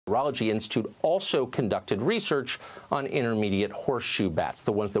Virology Institute also conducted research on intermediate horseshoe bats,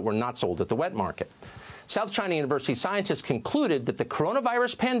 the ones that were not sold at the wet market. South China University scientists concluded that the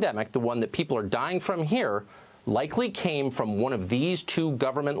coronavirus pandemic, the one that people are dying from here, likely came from one of these two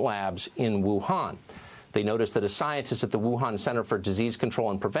government labs in Wuhan. They noticed that a scientist at the Wuhan Center for Disease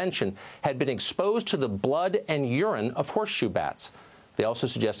Control and Prevention had been exposed to the blood and urine of horseshoe bats. They also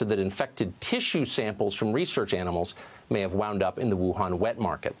suggested that infected tissue samples from research animals may have wound up in the Wuhan wet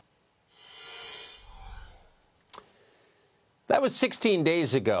market. That was 16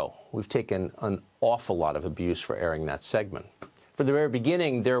 days ago. We've taken an awful lot of abuse for airing that segment. From the very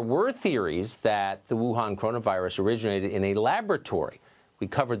beginning, there were theories that the Wuhan coronavirus originated in a laboratory. We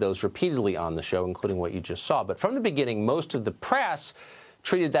covered those repeatedly on the show, including what you just saw. But from the beginning, most of the press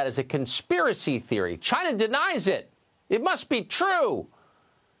treated that as a conspiracy theory. China denies it. It must be true.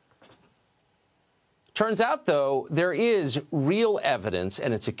 Turns out, though, there is real evidence,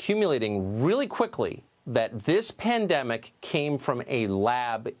 and it's accumulating really quickly, that this pandemic came from a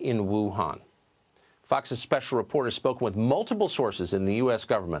lab in Wuhan. Fox's special reporter has spoken with multiple sources in the U.S.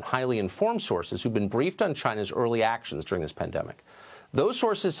 government, highly informed sources who've been briefed on China's early actions during this pandemic. Those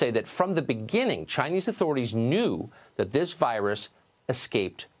sources say that from the beginning, Chinese authorities knew that this virus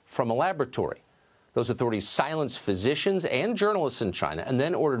escaped from a laboratory. Those authorities silenced physicians and journalists in China and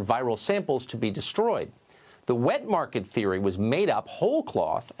then ordered viral samples to be destroyed. The wet market theory was made up whole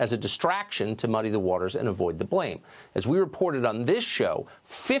cloth as a distraction to muddy the waters and avoid the blame. As we reported on this show,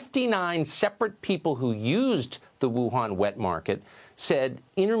 59 separate people who used the Wuhan wet market said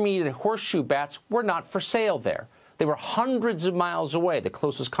intermediate horseshoe bats were not for sale there. They were hundreds of miles away, the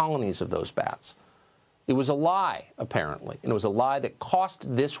closest colonies of those bats. It was a lie, apparently, and it was a lie that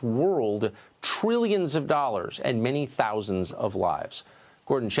cost this world trillions of dollars and many thousands of lives.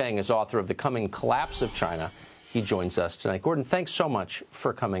 Gordon Chang is author of The Coming Collapse of China. He joins us tonight. Gordon, thanks so much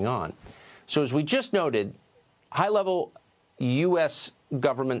for coming on. So as we just noted, high-level U.S.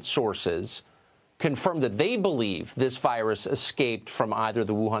 government sources confirmed that they believe this virus escaped from either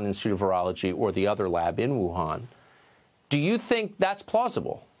the Wuhan Institute of Virology or the other lab in Wuhan. Do you think that's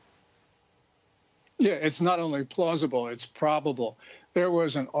plausible? Yeah, it's not only plausible, it's probable. There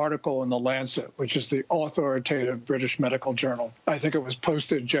was an article in The Lancet, which is the authoritative British medical journal. I think it was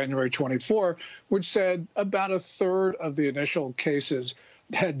posted January 24, which said about a third of the initial cases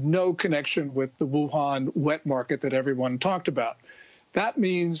had no connection with the Wuhan wet market that everyone talked about. That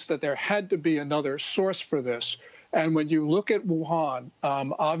means that there had to be another source for this. And when you look at Wuhan,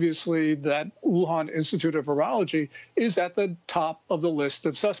 obviously that Wuhan Institute of Virology is at the top of the list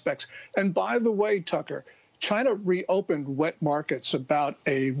of suspects. And by the way, Tucker, China reopened wet markets about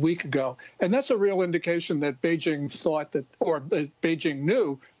a week ago. And that's a real indication that Beijing thought that, or Beijing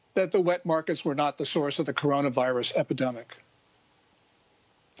knew that the wet markets were not the source of the coronavirus epidemic.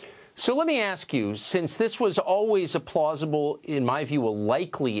 So let me ask you, since this was always a plausible, in my view, a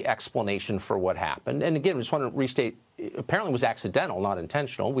likely explanation for what happened, and again, I just want to restate, apparently it was accidental, not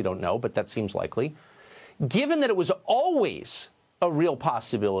intentional. We don't know, but that seems likely. Given that it was always a real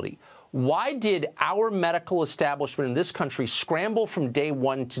possibility, why did our medical establishment in this country scramble from day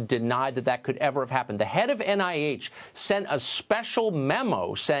one to deny that that could ever have happened? The head of NIH sent a special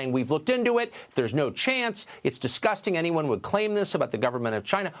memo saying, we've looked into it, there's no chance, it's disgusting anyone would claim this about the government of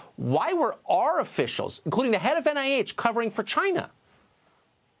China. Why were our officials, including the head of NIH, covering for China?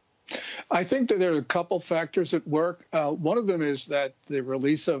 I think that there are a couple factors at work. One of them is that the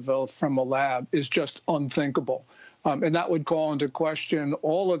release of from a lab is just unthinkable. And that would call into question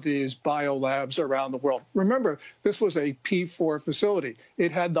all of these biolabs around the world. Remember, this was a P4 facility.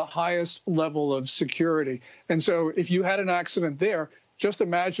 It had the highest level of security. And so if you had an accident there, just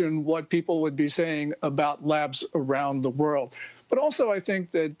imagine what people would be saying about labs around the world. But also, I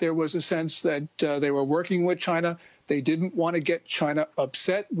think that there was a sense that they were working with China. They didn't want to get China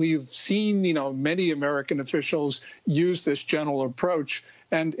upset. We've seen, many American officials use this general approach,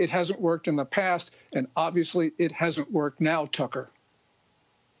 and it hasn't worked in the past, and obviously it hasn't worked now, Tucker.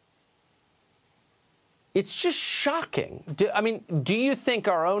 It's just shocking. Do you think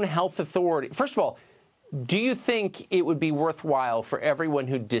our own health authority, first of all, do you think it would be worthwhile for everyone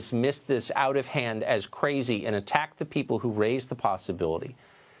who dismissed this out of hand as crazy and attacked the people who raised the possibility?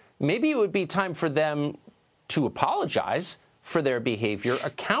 Maybe it would be time for them to apologize for their behavior,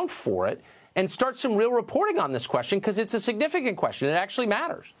 account for it, and start some real reporting on this question, because it's a significant question. It actually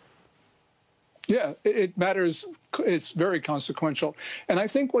matters. Yeah, it matters. It's very consequential. And I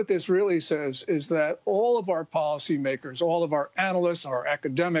think what this really says is that all of our policymakers, all of our analysts, our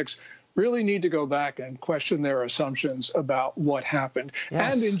academics, really need to go back and question their assumptions about what happened.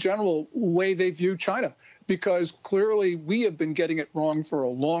 Yes. And in general, the way they view China. because clearly we have been getting it wrong for a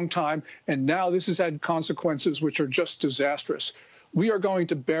long time, and now this has had consequences which are just disastrous. We are going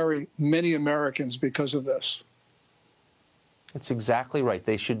to bury many Americans because of this. That's exactly right.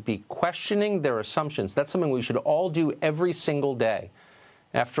 They should be questioning their assumptions. That's something we should all do every single day.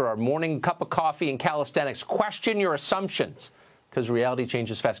 After our morning cup of coffee and calisthenics, question your assumptions, because reality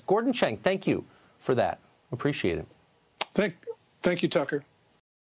changes fast. Gordon Chang, thank you for that. Appreciate it. Thank you, Tucker.